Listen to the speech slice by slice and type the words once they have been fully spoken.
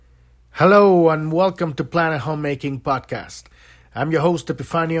Hello and welcome to Planet Homemaking Podcast. I'm your host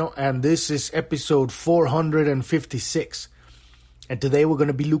Epifanio and this is episode 456. And today we're going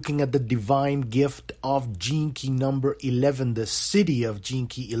to be looking at the divine gift of gene key number 11, the Siddhi of gene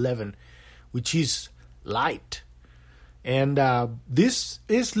key 11, which is light. And this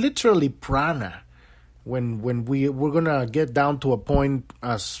is literally prana. When we're going to get down to a point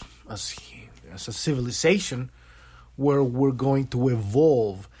as a civilization where we're going to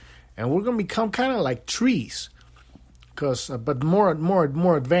evolve. And we're going to become kind of like trees, but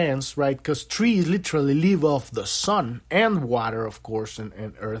more advanced, right? Because trees literally live off the sun and water, of course,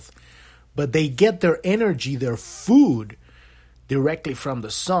 and earth, but they get their energy, their food, directly from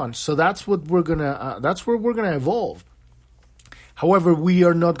the sun. So that's what that's where we're gonna evolve. However, we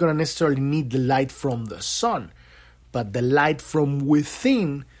are not gonna necessarily need the light from the sun, but the light from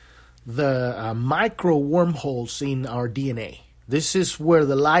within the micro wormholes in our DNA. This is where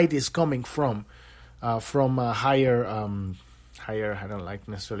the light is coming from a higher, I don't like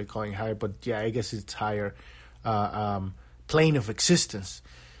necessarily calling higher, but yeah, I guess it's higher plane of existence.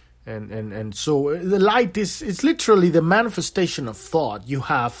 And so the light it's literally the manifestation of thought. You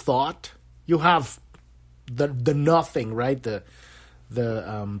have thought, you have the nothing, right? The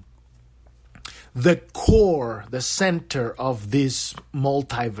core, the center of this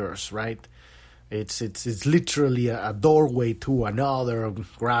multiverse, right? It's literally a doorway to another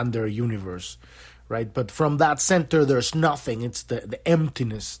grander universe, right? But from that center, there's nothing. It's the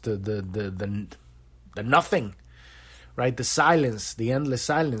emptiness, the nothing, right? The silence, the endless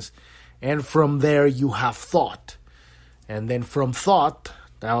silence. And from there, you have thought. And then from thought,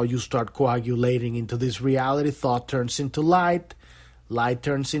 now you start coagulating into this reality. Thought turns into light. Light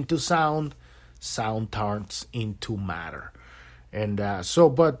turns into sound. Sound turns into matter. And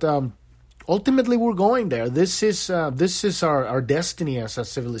ultimately, we're going there. This is our destiny as a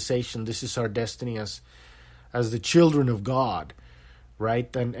civilization. This is our destiny as the children of God,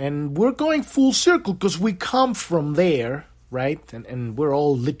 right? And we're going full circle because we come from there, right? And we're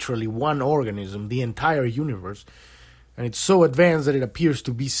all literally one organism, the entire universe. And it's so advanced that it appears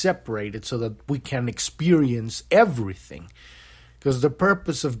to be separated so that we can experience everything. Because the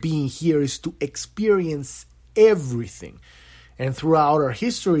purpose of being here is to experience everything. And throughout our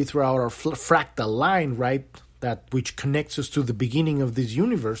history, throughout our fractal line, right, that which connects us to the beginning of this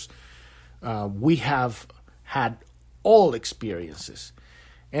universe, we have had all experiences.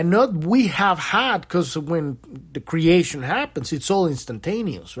 And not we have had, because when the creation happens, it's all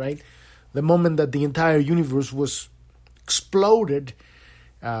instantaneous, right? The moment that the entire universe was exploded,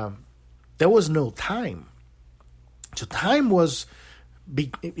 there was no time. So time was...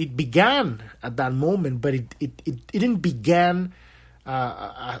 It began at that moment, but it didn't begin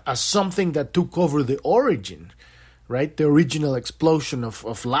as something that took over the origin, right? The original explosion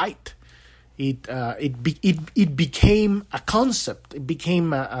of light. It became a concept. It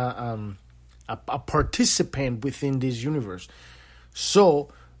became a participant within this universe. So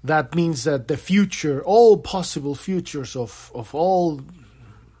that means that the future, all possible futures of all.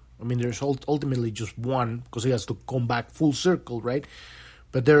 I mean, there's ultimately just one because it has to come back full circle, right?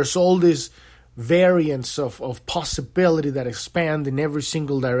 But there's all these variants of possibility that expand in every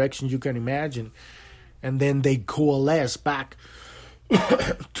single direction you can imagine. And then they coalesce back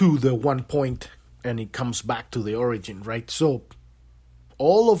to the one point and it comes back to the origin, right? So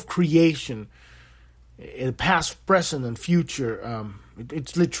all of creation, past, present, and future,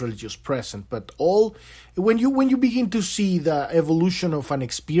 it's literally just present. But when you begin to see the evolution of an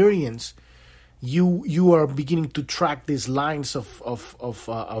experience, you are beginning to track these lines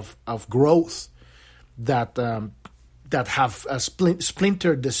of growth that have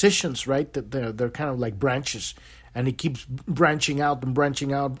splintered decisions, right? That they're kind of like branches, and it keeps branching out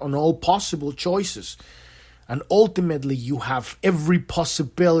on all possible choices. And ultimately, you have every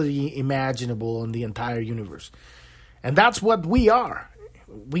possibility imaginable in the entire universe. And that's what we are.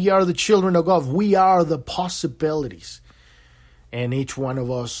 We are the children of God. We are the possibilities. And each one of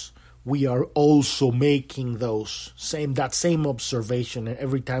us, we are also making that same observation. And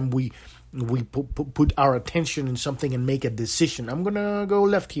every time we put our attention in something and make a decision, I'm going to go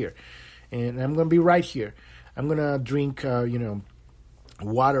left here. And I'm going to be right here. I'm going to drink,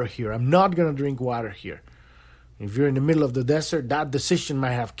 water here. I'm not going to drink water here. If you're in the middle of the desert, that decision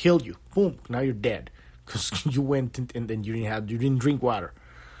might have killed you. Boom, now you're dead because you went and then you didn't drink water,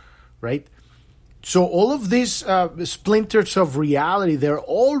 right? So all of these splinters of reality, they're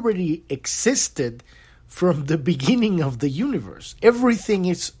already existed from the beginning of the universe. Everything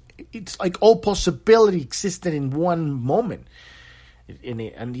it's like all possibility existed in one moment.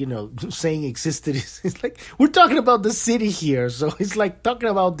 And you know, saying existed is like, we're talking about the city here, so it's like talking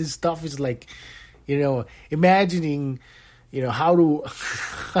about this stuff is like, you know, imagining, you know, how to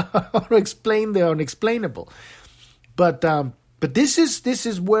how to explain the unexplainable. But this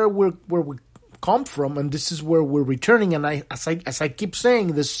is where we come from, and this is where we're returning. And as I keep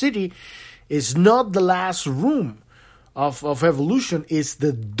saying, the city is not the last room of evolution; it's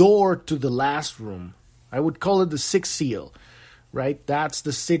the door to the last room. I would call it the sixth seal, right? That's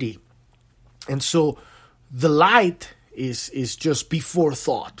the city, and so the light is just before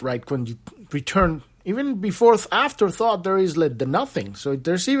thought, right? When you return, even before after thought, there is like the nothing. So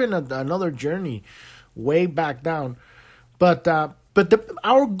there's even another journey way back down, but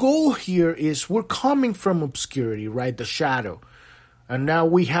our goal here is we're coming from obscurity, right? The shadow. And now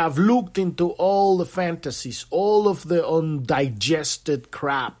we have looked into all the fantasies, all of the undigested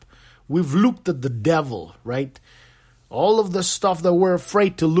crap. We've looked at the devil, right? All of the stuff that we're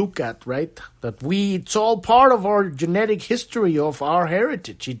afraid to look at, right? It's all part of our genetic history, of our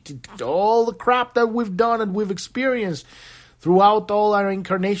heritage. All the crap that we've done and we've experienced throughout all our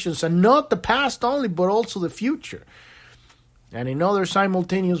incarnations, and not the past only, but also the future. And in other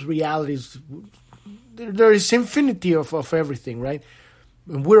simultaneous realities, there is infinity of everything, right?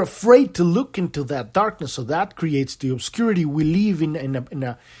 And we're afraid to look into that darkness, so that creates the obscurity. We live in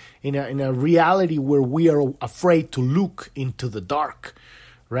a reality where we are afraid to look into the dark,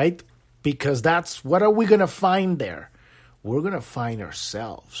 right? Because what are we going to find there? We're going to find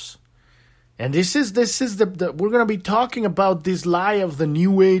ourselves. And this is we're going to be talking about this lie of the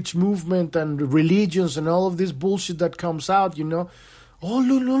New Age movement and religions and all of this bullshit that comes out, you know. Oh,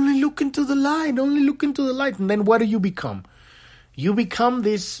 only look into the light, only look into the light. And then what do you become? You become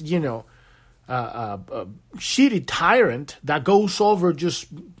this, you know, shitty tyrant that goes over just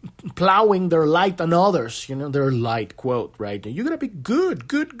plowing their light on others, you know, their light, quote, right? And you're going to be good.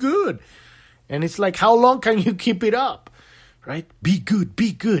 And it's like, how long can you keep it up, right? Be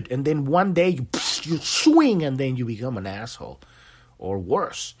good. And then one day you swing and then you become an asshole or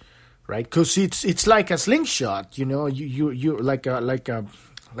worse, right? Because it's like a slingshot, you know, you're like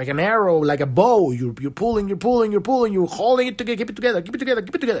an arrow, like a bow. You're pulling, you're holding it together, keep it together.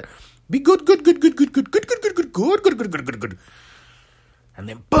 Be good. And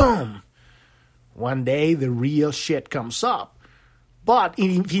then boom, one day the real shit comes up. But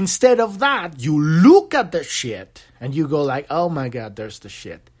instead of that, you look at the shit and you go like, oh my God, there's the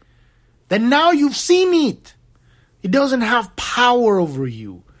shit. Then now you've seen it. It doesn't have power over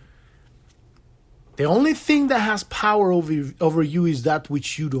you. The only thing that has power over you is that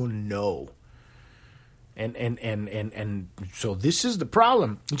which you don't know. And so this is the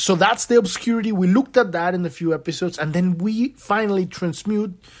problem. So that's the obscurity. We looked at that in a few episodes, and then we finally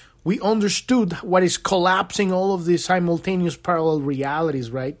we understood what is collapsing all of these simultaneous parallel realities,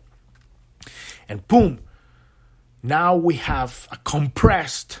 right? And boom, now we have a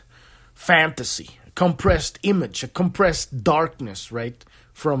compressed fantasy, a compressed image, a compressed darkness, right?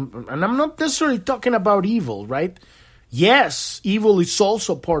 And I'm not necessarily talking about evil, right? Yes, evil is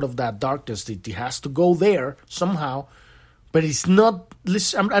also part of that darkness. It has to go there somehow, but it's not.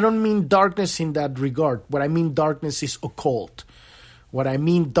 Listen, I don't mean darkness in that regard. What I mean darkness is occult. What I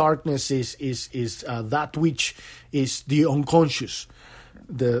mean darkness is that which is the unconscious,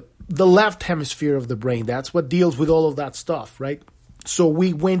 the left hemisphere of the brain. That's what deals with all of that stuff, right? So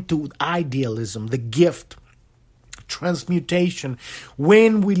we went to idealism, the gift, transmutation,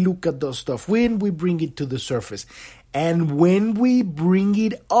 when we look at those stuff, when we bring it to the surface, and when we bring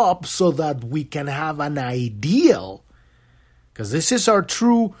it up so that we can have an ideal, because this is our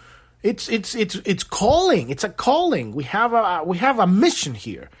true, it's calling. It's a calling. We have a mission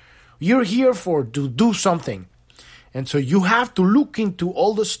here. You're here to do something, and so you have to look into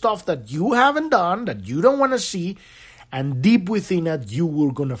all the stuff that you haven't done, that you don't want to see, and deep within it, you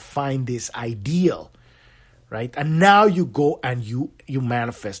were gonna find this ideal. Right? And now you go and you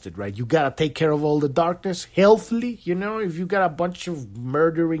manifest it, right? You got to take care of all the darkness healthily, you know? If you got a bunch of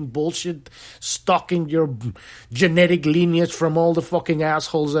murdering bullshit stuck in your genetic lineage from all the fucking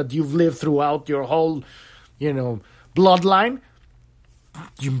assholes that you've lived throughout your whole, you know, bloodline,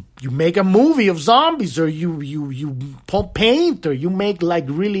 you make a movie of zombies, or you paint, or you make like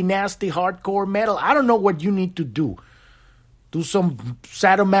really nasty hardcore metal. I don't know what you need to do. Do some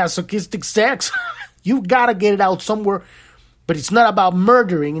sadomasochistic sex. You gotta get it out somewhere, but it's not about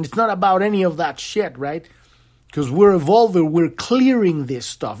murdering, and it's not about any of that shit, right? Because we're evolving, we're clearing this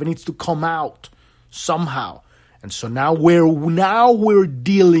stuff. It needs to come out somehow, and so now we're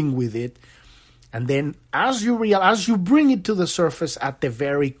dealing with it. And then, as you bring it to the surface, at the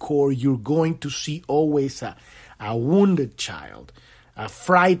very core, you're going to see always a wounded child, a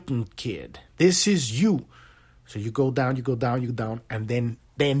frightened kid. This is you. So you go down, and then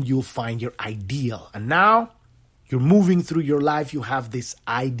you'll find your ideal. And now you're moving through your life. You have this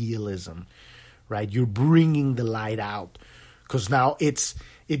idealism, right? You're bringing the light out, because now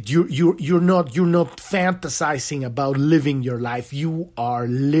you're not fantasizing about living your life. You are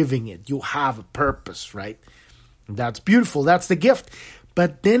living it. You have a purpose, right? That's beautiful. That's the gift.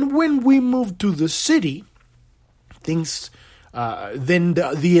 But then when we move to the Siddhi, things then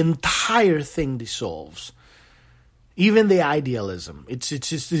the entire thing dissolves. Even the idealism. It's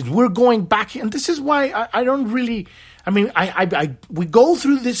just we're going back, and this is why I don't really. I mean, we go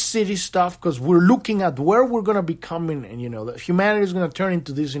through this Siddhi stuff because we're looking at where we're going to be coming, and that humanity is going to turn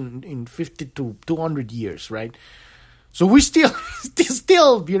into this in 50 to 200 years, right? So we still,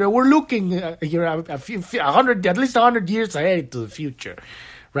 we're looking, at least 100 years ahead into the future,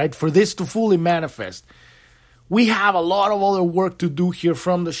 right? For this to fully manifest, we have a lot of other work to do here,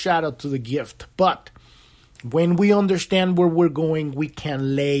 from the shadow to the gift, but when we understand where we're going, we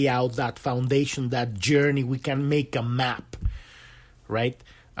can lay out that foundation, that journey. We can make a map, right?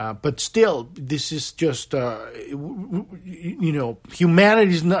 But still, this is just, humanity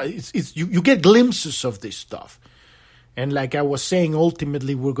is not, you get glimpses of this stuff. And like I was saying,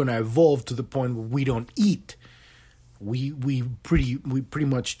 ultimately, we're going to evolve to the point where we don't eat. We pretty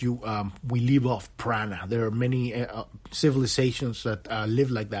much do. We live off prana. There are many civilizations that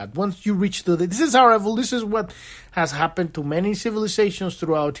live like that. Once you reach this is our evolution. This is what has happened to many civilizations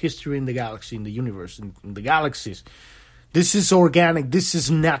throughout history in the galaxy, in the universe, in the galaxies. This is organic. This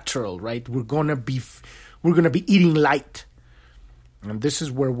is natural, right? We're gonna be eating light, and this is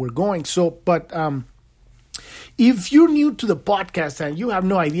where we're going. So, but if you're new to the podcast and you have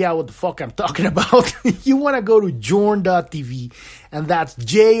no idea what the fuck I'm talking about, you want to go to journ.tv, and that's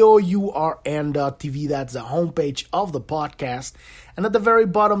JOURN.tv. That's the homepage of the podcast. And at the very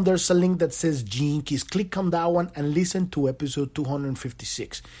bottom, there's a link that says Gene Keys. Click on that one and listen to episode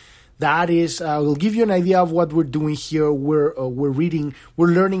 256. That is, will give you an idea of what we're doing here. We're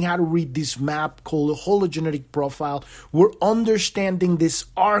learning how to read this map called the hologenetic profile. We're understanding these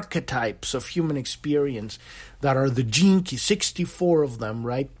archetypes of human experience that are the gene keys, 64 of them,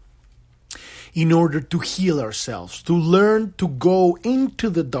 right? In order to heal ourselves, to learn to go into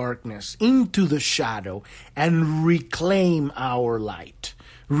the darkness, into the shadow, and reclaim our light.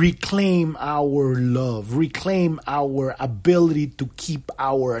 Reclaim our love, reclaim our ability to keep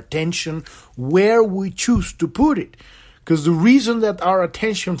our attention where we choose to put it. Because the reason that our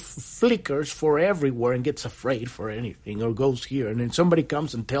attention flickers for everywhere and gets afraid for anything, or goes here, and then somebody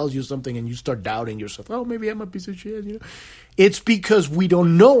comes and tells you something and you start doubting yourself, oh, maybe I'm a piece of shit, It's because we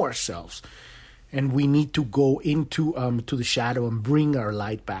don't know ourselves. And we need to go into to the shadow and bring our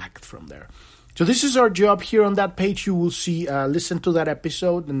light back from there. So this is our job here. On that page, you will see, listen to that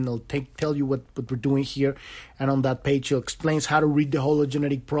episode, and it'll tell you what we're doing here. And on that page, it explains how to read the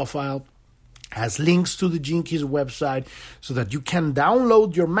hologenetic profile, has links to the Gene Keys website, so that you can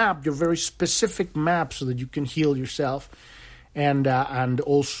download your map, your very specific map, so that you can heal yourself. And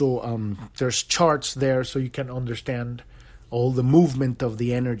also there's charts there, so you can understand all the movement of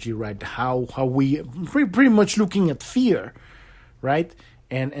the energy, right? How we pretty much looking at fear, right?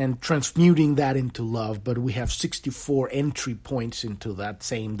 And transmuting that into love. But we have 64 entry points into that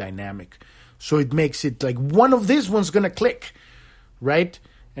same dynamic. So it makes it like one of these one's going to click, right?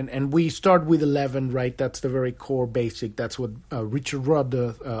 And we start with 11, right? That's the very core basic. That's what Richard Rudd,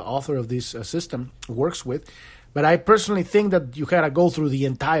 the author of this system, works with. But I personally think that you got to go through the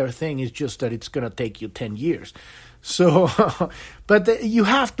entire thing. It's just that it's going to take you 10 years. So, but you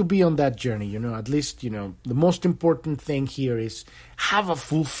have to be on that journey, at least, the most important thing here is have a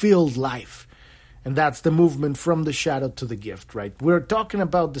fulfilled life. And that's the movement from the shadow to the gift, right? We're talking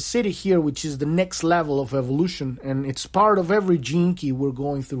about the Siddhi here, which is the next level of evolution. And it's part of every gene key. We're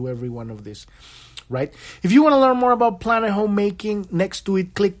going through every one of this, right? If you want to learn more about planet homemaking, next to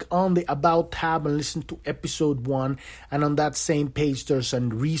it, click on the About tab and listen to episode 1. And on that same page, there's some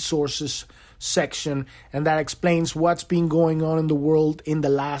resources section, and that explains what's been going on in the world in the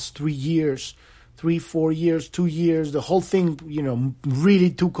last 3 years, 4 years, 2 years. The whole thing,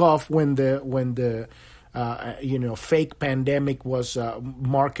 really took off when the fake pandemic was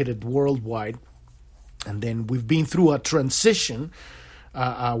marketed worldwide. And then we've been through a transition.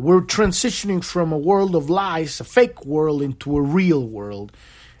 We're transitioning from a world of lies, a fake world, into a real world.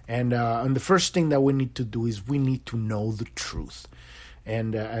 And the first thing that we need to do is we need to know the truth.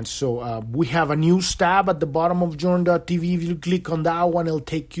 And so we have a news tab at the bottom of journ.tv. If you click on that one, it'll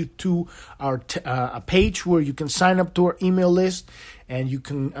take you to our a page where you can sign up to our email list, and you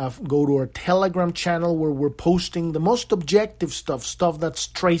can go to our Telegram channel where we're posting the most objective stuff that's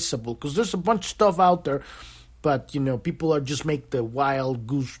traceable, because there's a bunch of stuff out there, but people are just make the wild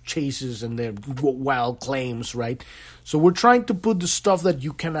goose chases and the wild claims, right? So we're trying to put the stuff that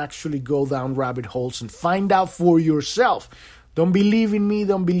you can actually go down rabbit holes and find out for yourself. Don't believe in me,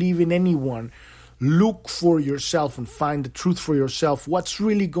 don't believe in anyone. Look for yourself and find the truth for yourself. What's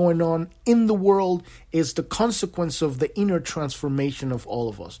really going on in the world is the consequence of the inner transformation of all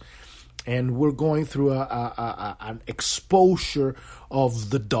of us. And we're going through an exposure of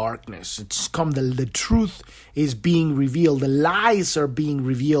the darkness. It's come, the truth is being revealed. The lies are being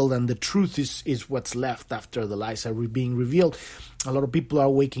revealed, and the truth is what's left after the lies are being revealed. A lot of people are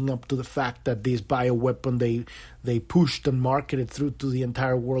waking up to the fact that this bioweapon they pushed and marketed through to the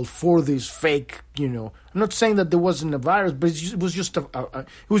entire world for this fake, I'm not saying that there wasn't a virus, but it was just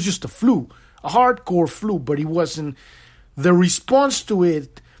a flu, a hardcore flu, but it wasn't, the response to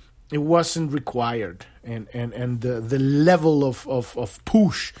it wasn't required. And the level of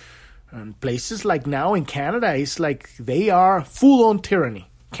push, and places like now in Canada, it's like they are full on tyranny.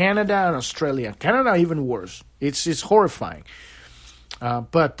 Canada and Australia, Canada even worse. It's horrifying.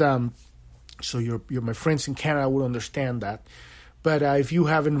 So you're my friends in Canada would understand that. But if you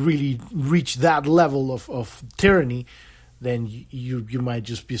haven't really reached that level of tyranny, then you might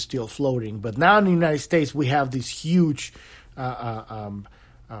just be still floating. But now in the United States, we have these huge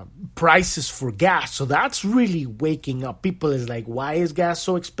prices for gas. So that's really waking up. People is like, why is gas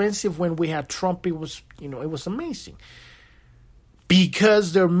so expensive? When we had Trump, it was amazing.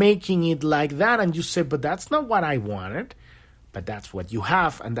 Because they're making it like that. And you say, but that's not what I wanted. But that's what you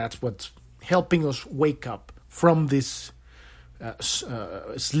have, and that's what's helping us wake up from this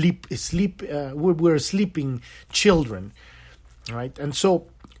sleep. We're sleeping children, right? And so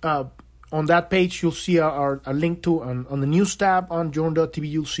on that page, you'll see a link to, on the news tab on journ.tv,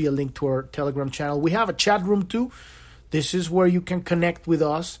 you'll see a link to our Telegram channel. We have a chat room too. This is where you can connect with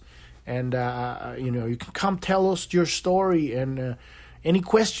us, and you can come tell us your story, and any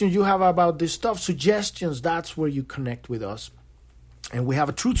questions you have about this stuff, suggestions, that's where you connect with us. And we have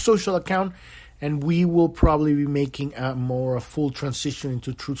a Truth Social account, and we will probably be making a full transition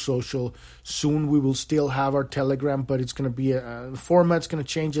into Truth Social soon. We will still have our Telegram, but it's going to be the format's going to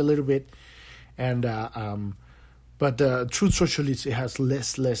change a little bit. And but Truth Social it has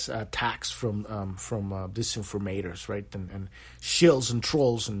less attacks from disinformators, right, and shills and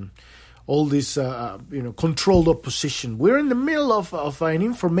trolls and all this controlled opposition. We're in the middle of an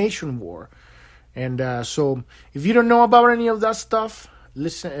information war. And so if you don't know about any of that stuff,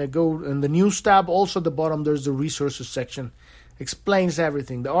 listen. Go in the news tab. Also at the bottom, there's the resources section. Explains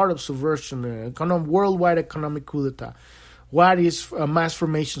everything. The art of subversion, the worldwide economic coup d'etat. What is mass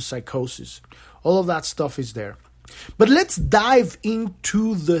formation psychosis? All of that stuff is there. But let's dive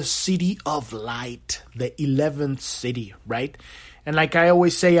into the city of light, the 11th city, right? And like I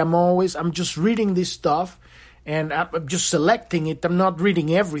always say, I'm just reading this stuff. And I'm just selecting it. I'm not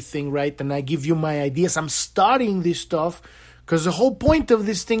reading everything, right? And I give you my ideas. I'm studying this stuff because the whole point of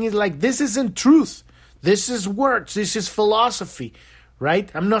this thing is like, this isn't truth. This is words. This is philosophy,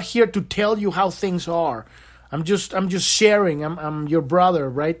 right? I'm not here to tell you how things are. I'm just sharing. I'm your brother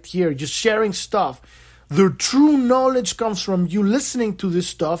right here, just sharing stuff. The true knowledge comes from you listening to this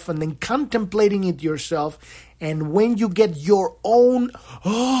stuff and then contemplating it yourself. And when you get your own,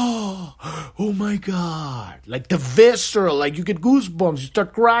 oh my God, like the visceral, like you get goosebumps, you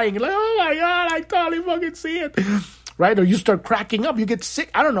start crying, like, oh my God, I totally fucking see it, right? Or you start cracking up, you get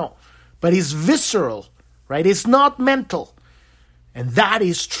sick, I don't know. But it's visceral, right? It's not mental. And that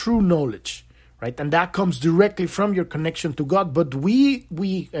is true knowledge, right? And that comes directly from your connection to God. But we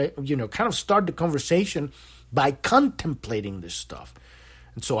kind of start the conversation by contemplating this stuff.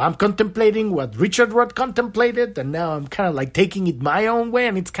 And so I'm contemplating what Richard Rudd contemplated, and now I'm kind of like taking it my own way,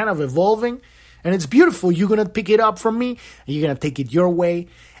 and it's kind of evolving. And it's beautiful. You're going to pick it up from me, and you're going to take it your way.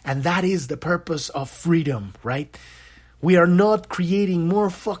 And that is the purpose of freedom, right? We are not creating more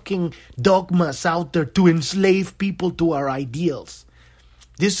fucking dogmas out there to enslave people to our ideals.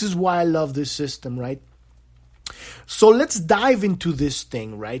 This is why I love this system, right? So let's dive into this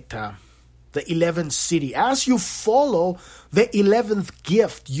thing, right? The 11th city. As you follow the 11th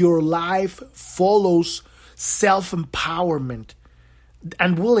gift, your life follows self-empowerment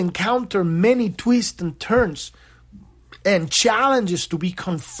and will encounter many twists and turns and challenges to be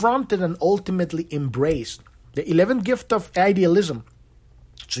confronted and ultimately embraced. The 11th gift of idealism.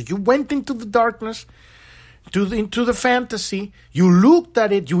 So you went into the darkness into the fantasy, you looked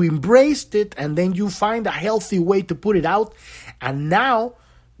at it, you embraced it, and then you find a healthy way to put it out. And now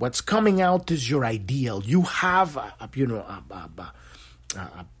what's coming out is your ideal. You have a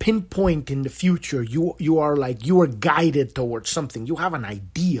pinpoint in the future. You are guided towards something. You have an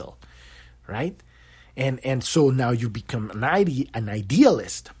ideal, right? And so now you become an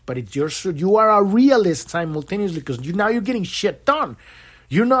idealist, but you are a realist simultaneously, because now you're getting shit done.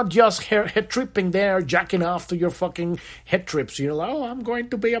 You're not just head tripping there, jacking off to your fucking head trips. You're like, oh, I'm going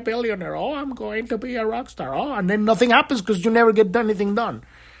to be a billionaire. Oh, I'm going to be a rock star. Oh, and then nothing happens because you never get anything done.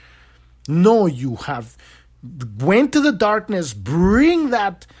 No, you have went to the darkness, bring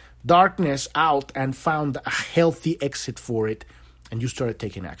that darkness out, and found a healthy exit for it, and you started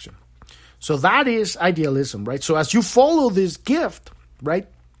taking action. So that is idealism, right? So as you follow this gift, right?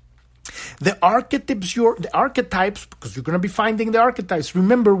 The archetypes, because you're going to be finding the archetypes.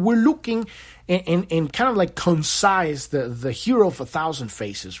 Remember, we're looking in kind of like concise, the hero of 1,000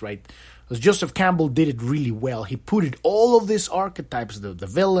 faces, right? As Joseph Campbell did it really well. He put it all of these archetypes: the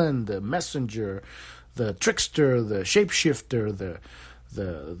villain, the messenger, the trickster, the shapeshifter,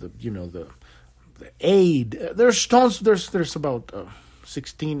 the aid. There's tons. There's about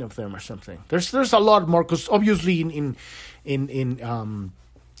 16 of them or something. There's a lot more, because obviously in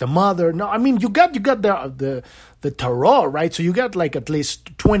the mother. No, I mean you got the tarot, right? So you got like at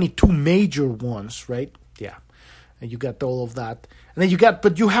least 22 major ones, right? Yeah, and you got all of that, and then you have the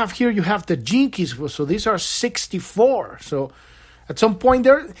jinkies. So these are 64. So at some point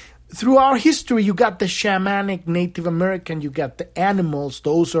there, through our history, you got the shamanic Native American, you got the animals.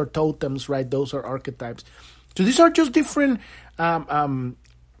 Those are totems, right? Those are archetypes. So these are just different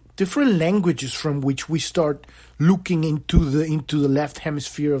languages from which we start looking into the left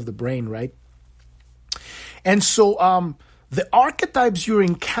hemisphere of the brain, right? And so the archetypes you're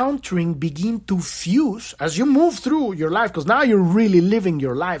encountering begin to fuse as you move through your life, because now you're really living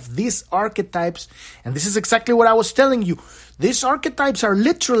your life. These archetypes, and this is exactly what I was telling you, these archetypes are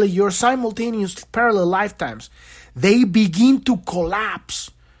literally your simultaneous parallel lifetimes. They begin to collapse.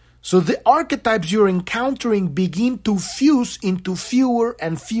 So the archetypes you're encountering begin to fuse into fewer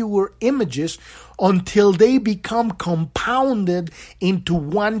and fewer images until they become compounded into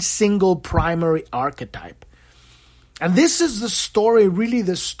one single primary archetype. And this is the story, really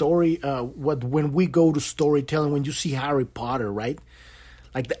the story, when we go to storytelling, when you see Harry Potter, right?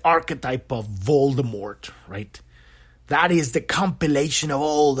 Like the archetype of Voldemort, right? That is the compilation of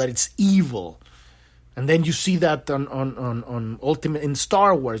all that it's evil. And then you see that on Ultimate, in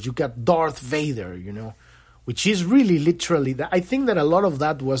Star Wars, you got Darth Vader, which is really literally that. I think that a lot of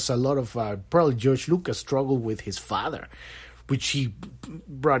that was a lot of probably George Lucas struggled with his father, which he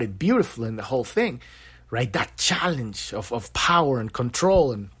brought it beautiful in the whole thing, right? That challenge of power and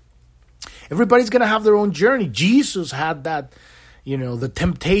control, and everybody's gonna have their own journey. Jesus had that, the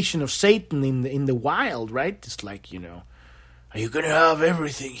temptation of Satan in the wild, right? It's like, are you going to have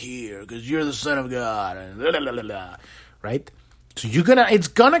everything here because you're the Son of God? And blah, blah, blah, blah, right? So it's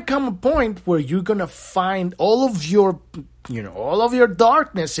going to come a point where you're going to find all of your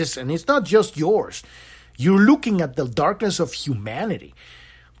darknesses, and it's not just yours. You're looking at the darkness of humanity,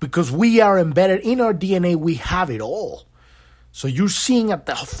 because we are embedded in our DNA. We have it all. So you're seeing at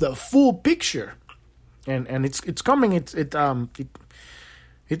the full picture, and it's coming.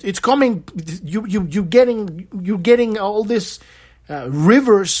 It's coming. You're getting all this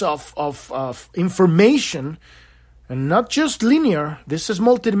rivers of information, and not just linear. This is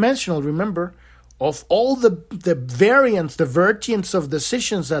multidimensional. Remember, of all the variants, the vertients of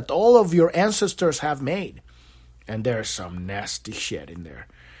decisions that all of your ancestors have made, and there's some nasty shit in there.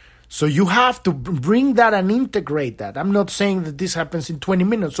 So you have to bring that and integrate that. I'm not saying that this happens in 20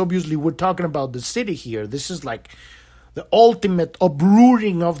 minutes. Obviously, we're talking about the Siddhi here. This is like the ultimate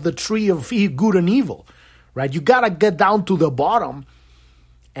uprooting of the tree of good and evil, right? You gotta get down to the bottom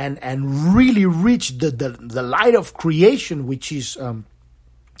and really reach the light of creation, which is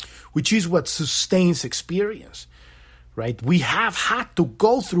what sustains experience, right? We have had to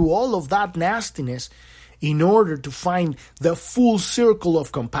go through all of that nastiness in order to find the full circle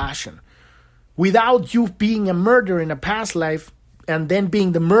of compassion. Without you being a murderer in a past life and then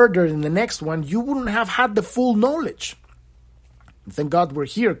being the murderer in the next one, you wouldn't have had the full knowledge. Thank God we're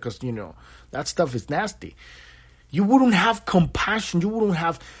here, because, that stuff is nasty. You wouldn't have compassion. You wouldn't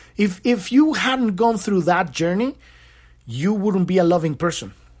have... If you hadn't gone through that journey, you wouldn't be a loving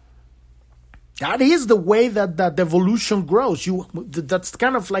person. That is the way that evolution grows. That's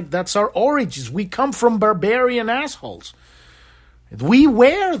kind of like, that's our origins. We come from barbarian assholes. We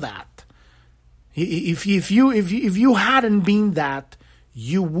wear that. If you hadn't been that,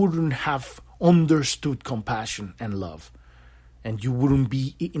 you wouldn't have understood compassion and love. And you wouldn't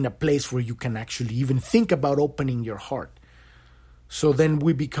be in a place where you can actually even think about opening your heart. So then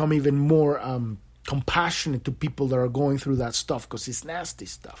we become even more compassionate to people that are going through that stuff, because it's nasty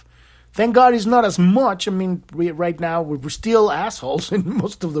stuff. Thank God it's not as much. I mean, right now we're still assholes in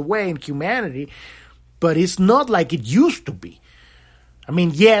most of the way in humanity, but it's not like it used to be. I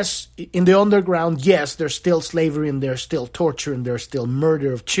mean, yes, in the underground, yes, there's still slavery and there's still torture and there's still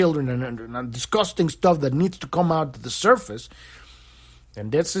murder of children and disgusting stuff that needs to come out to the surface.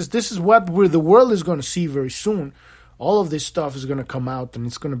 And this is what the world is going to see very soon. All of this stuff is going to come out, and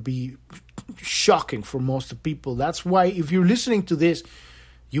it's going to be shocking for most of the people. That's why if you're listening to this,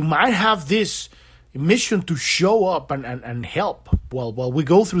 you might have this mission to show up and help while we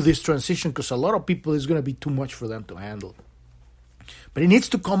go through this transition, because a lot of people is going to be too much for them to handle. But it needs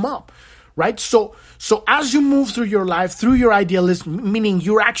to come up, right? So as you move through your life, through your idealism, meaning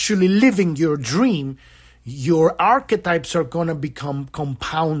you're actually living your dream, your archetypes are going to become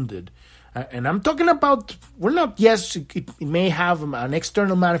compounded. And I'm talking about, it may have an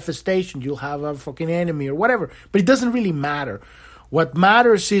external manifestation. You'll have a fucking enemy or whatever, but it doesn't really matter. What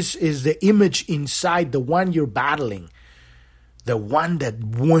matters is the image inside, the one you're battling, the one that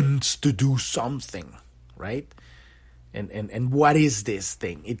wants to do something, right? And what is this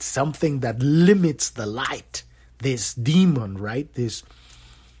thing? It's something that limits the light, this demon, right? This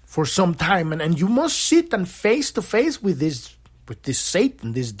for some time, and you must sit and face to face with this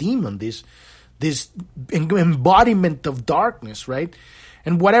Satan, this demon, this embodiment of darkness, right?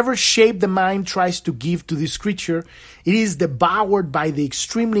 And whatever shape the mind tries to give to this creature, it is devoured by the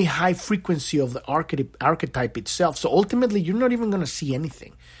extremely high frequency of the archetype itself. So ultimately, you're not even going to see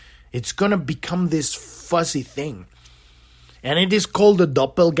anything. It's going to become this fuzzy thing. And it is called the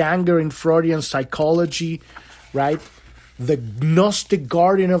doppelganger in Freudian psychology, right? The Gnostic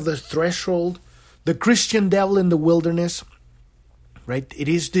guardian of the threshold, the Christian devil in the wilderness, right? It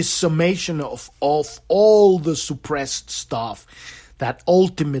is this summation of all the suppressed stuff that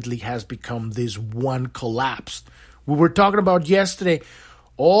ultimately has become this one collapsed. We were talking about yesterday,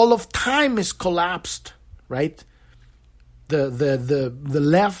 all of time is collapsed, right? The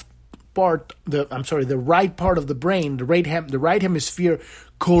left part, the right part of the brain, the right hemisphere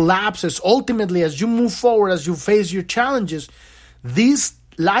collapses. Ultimately, as you move forward, as you face your challenges, these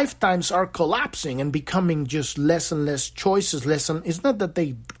lifetimes are collapsing and becoming just less and less choices. It's not that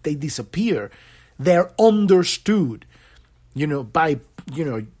they disappear; they're understood, by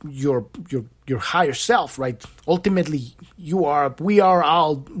your higher self, right? Ultimately, we are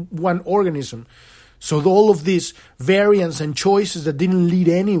all one organism. So all of these variants and choices that didn't lead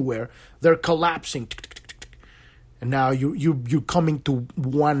anywhere, they're collapsing. And now you're coming to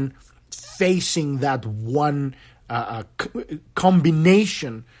one, facing that one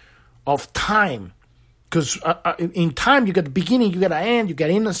combination of time. Because in time, you got the beginning, you got an end, you got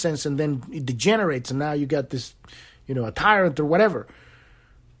innocence, and then it degenerates, and now you got this, a tyrant or whatever.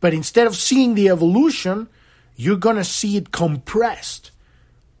 But instead of seeing the evolution, you're going to see it compressed.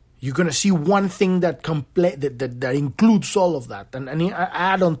 You're going to see one thing that includes all of that. And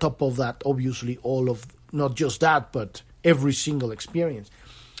add on top of that, obviously, all of, not just that, but every single experience.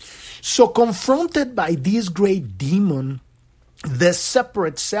 So confronted by this great demon, the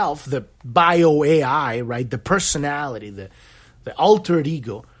separate self, the bio-AI, right, the personality, the altered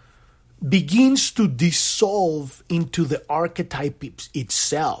ego, begins to dissolve into the archetype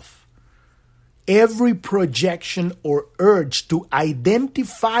itself. Every projection or urge to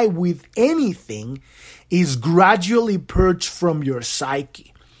identify with anything is gradually purged from your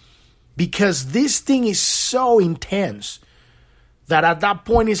psyche. Because this thing is so intense that at that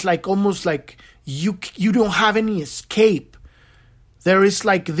point it's like almost like you don't have any escape. There is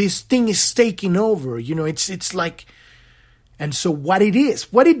like this thing is taking over, it's like, and so what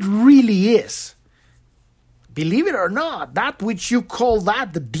it really is, believe it or not, that which you call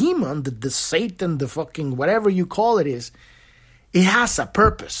that, the demon, the Satan, the fucking whatever you call it is, it has a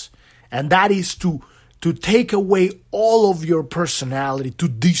purpose. And that is to take away all of your personality, to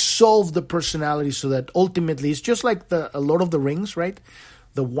dissolve the personality so that ultimately it's just like a Lord of the Rings, right?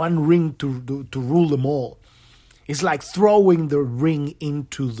 The one ring to rule them all. It's like throwing the ring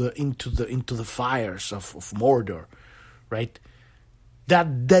into the fires of Mordor, right?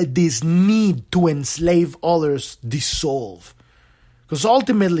 That this need to enslave others dissolve. Because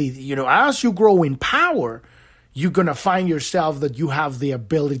ultimately, as you grow in power, you're going to find yourself that you have the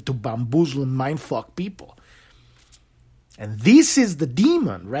ability to bamboozle and mindfuck people. And this is the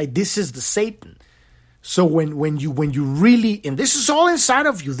demon, right? This is the Satan. So when you really, and this is all inside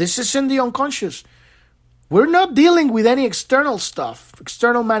of you, this is in the unconscious. We're not dealing with any external stuff.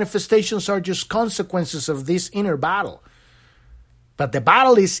 External manifestations are just consequences of this inner battle. But the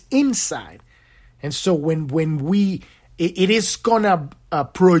battle is inside. And so when it is going to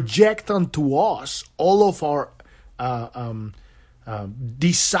project onto us all of our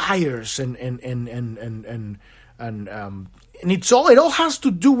desires and it all has to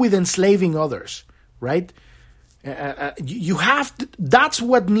do with enslaving others, right? You have to, that's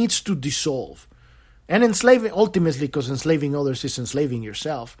what needs to dissolve. And enslaving, ultimately, because enslaving others is enslaving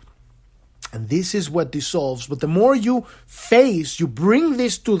yourself. And this is what dissolves. But the more you bring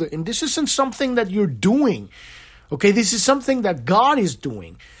this and this isn't something that you're doing. Okay, this is something that God is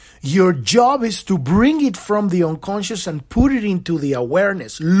doing. Your job is to bring it from the unconscious and put it into the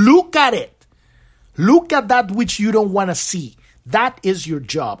awareness. Look at it. Look at that which you don't want to see. That is your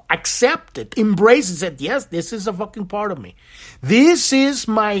job. Accept it. Embrace it. Yes, this is a fucking part of me. This is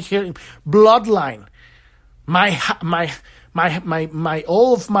my bloodline. My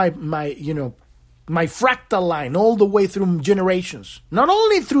all of my fractal line all the way through generations. Not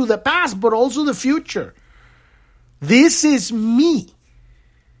only through the past, but also the future. This is me.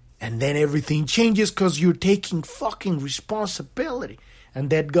 And then everything changes because you're taking fucking responsibility. And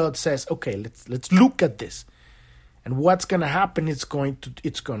then God says, okay, let's look at this. And what's going to happen, it's going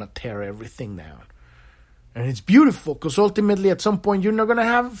to tear everything down. And it's beautiful because ultimately at some point you're not going to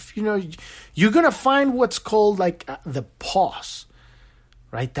have, you're going to find what's called like the pause,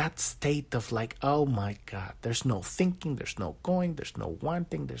 right? That state of like, oh my God, there's no thinking, there's no going, there's no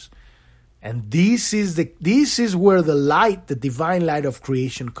wanting, and this is where the light, the divine light of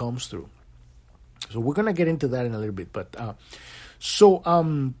creation comes through. So we're going to get into that in a little bit, but so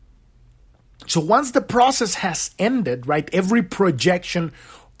once the process has ended, right, every projection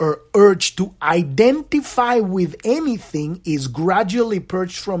or urge to identify with anything is gradually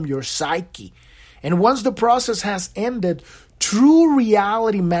purged from your psyche. And once the process has ended, true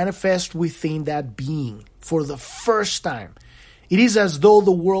reality manifests within that being for the first time. It is as though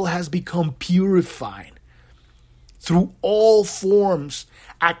the world has become purified through all forms,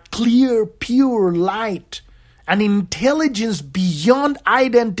 a clear, pure light, an intelligence beyond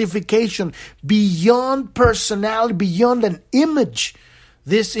identification, beyond personality, beyond an image.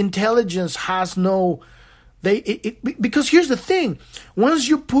 This intelligence has because here's the thing. Once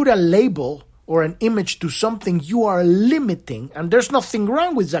you put a label or an image to something, you are limiting, and there's nothing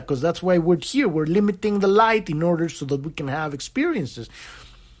wrong with that because that's why we're here. We're limiting the light in order so that we can have experiences.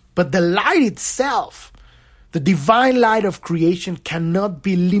 But the light itself, the divine light of creation, cannot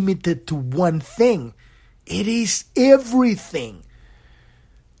be limited to one thing. It is everything.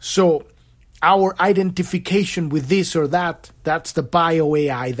 So our identification with this or that, that's the bio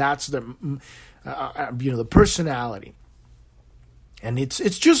AI, that's the the personality. And it's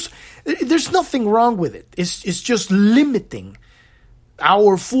just, there's nothing wrong with it. It's just limiting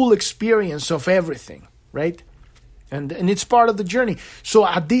our full experience of everything, right? And it's part of the journey. So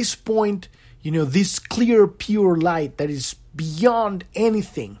at this point, this clear, pure light that is beyond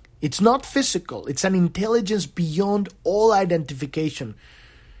anything, it's not physical. It's an intelligence beyond all identification.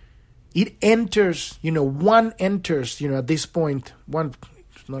 It enters, one enters, at this point, one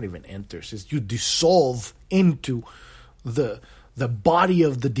not even enters, is you dissolve into the body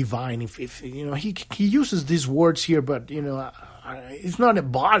of the divine. If he uses these words here, but it's not a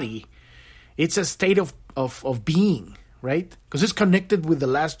body. It's a state of being, right? Because it's connected with the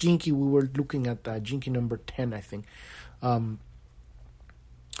last Jinky we were looking at, Jinky number 10, I think.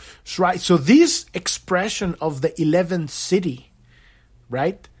 Right. So this expression of the 11th Siddhi,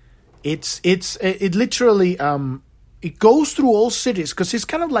 right? It literally it goes through all cities because it's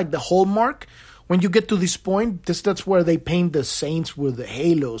kind of like the hallmark. When you get to this point, that's where they paint the saints with the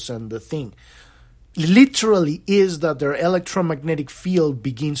halos and the thing. Literally is that their electromagnetic field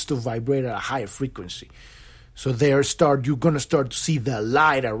begins to vibrate at a higher frequency. So you're going to start to see the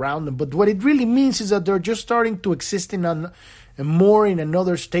light around them. But what it really means is that they're just starting to exist in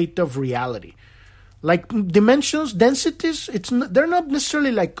another state of reality. Like dimensions, densities, they're not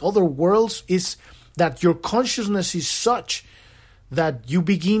necessarily like other worlds. It's that your consciousness is such that you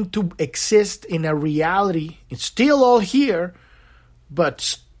begin to exist in a reality. It's still all here,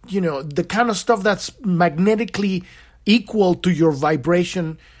 but the kind of stuff that's magnetically equal to your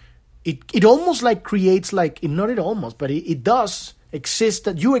vibration, it almost like creates like, not it almost, but it does exist,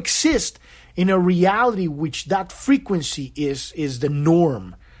 that you exist in a reality which that frequency is the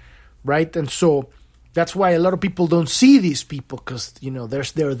norm, right? And so that's why a lot of people don't see these people because,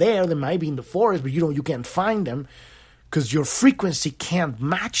 they're there. They might be in the forest, but you can't find them because your frequency can't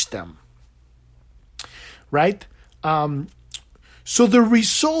match them, right? So the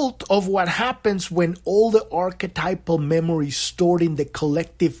result of what happens when all the archetypal memories stored in the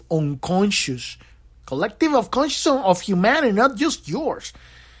collective unconscious, collective of consciousness of humanity, not just yours,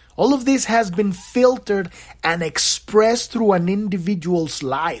 all of this has been filtered and expressed through an individual's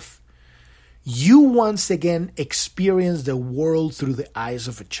life. You once again experience the world through the eyes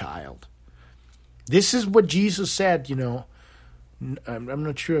of a child. This is what Jesus said, I'm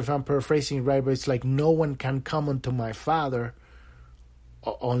not sure if I'm paraphrasing it right, but it's like, no one can come unto my Father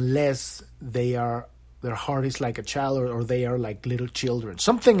unless their heart is like a child, or they are like little children.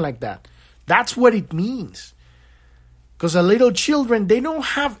 Something like that. That's what it means. Because a little children, they don't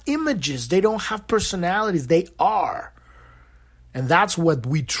have images. They don't have personalities. They are. And that's what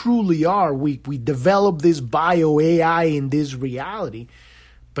we truly are. We develop this bio AI in this reality,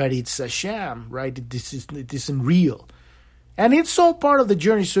 but it's a sham, right? It isn't real. And it's all part of the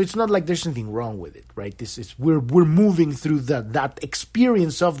journey, so it's not like there's anything wrong with it, right? We're moving through that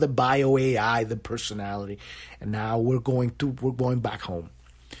experience of the bio AI, the personality, and now we're going back home.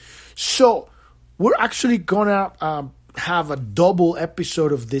 So we're actually gonna have a double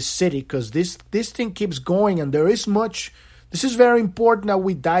episode of this city, because this thing keeps going, and there is much. This is very important that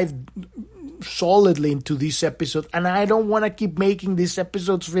we dive solidly into this episode, and I don't want to keep making these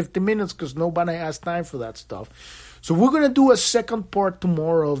episodes 50 minutes because nobody has time for that stuff. So we're going to do a second part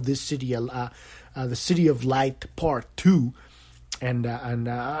tomorrow of this city, the City of Light Part 2. And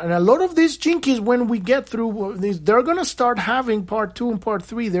a lot of these jinkies, when we get through these, they're going to start having Part 2 and Part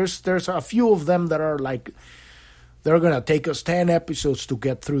 3. There's a few of them that are like, they're going to take us 10 episodes to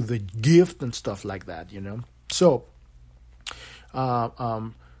get through the gift and stuff like that, So,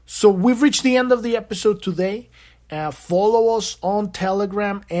 so we've reached the end of the episode today. Follow us on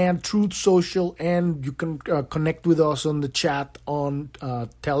Telegram and Truth Social, and you can connect with us on the chat on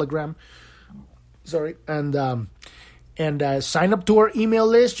Telegram. And sign up to our email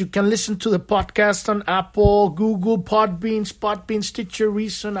list. You can listen to the podcast on Apple, Google, Podbean, Stitcher,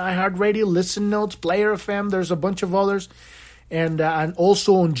 Reason, iHeartRadio, Listen Notes, Player FM. There's a bunch of others. And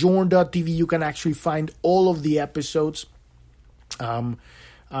also on Journ.tv, you can actually find all of the episodes.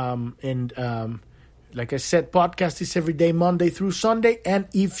 Like I said, podcast is every day, Monday through Sunday. And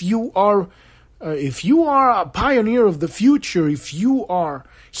if you are a pioneer of the future, if you are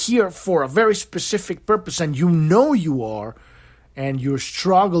here for a very specific purpose, and you are, and you're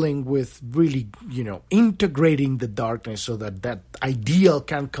struggling with really, integrating the darkness so that ideal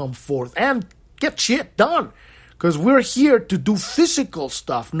can come forth and get shit done. Because we're here to do physical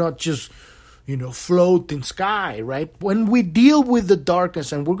stuff, not just float in sky, right? When we deal with the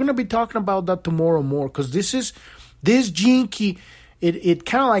darkness, and we're going to be talking about that tomorrow more, because this gene key, it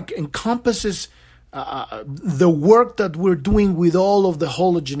kind of like encompasses the work that we're doing with all of the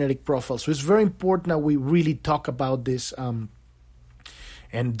hologenetic profiles. So it's very important that we really talk about this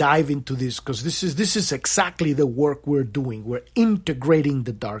and dive into this, because this is exactly the work we're doing. We're integrating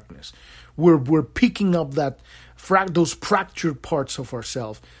the darkness. We're picking up those fractured parts of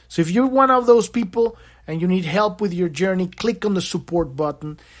ourselves. So if you're one of those people and you need help with your journey, click on the support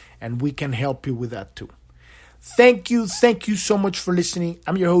button and we can help you with that too. Thank you so much for listening.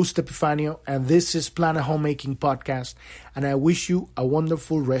 I'm your host, Epifanio, and this is Planet Homemaking Podcast, and I wish you a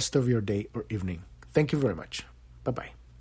wonderful rest of your day or evening. Thank you very much. Bye-bye.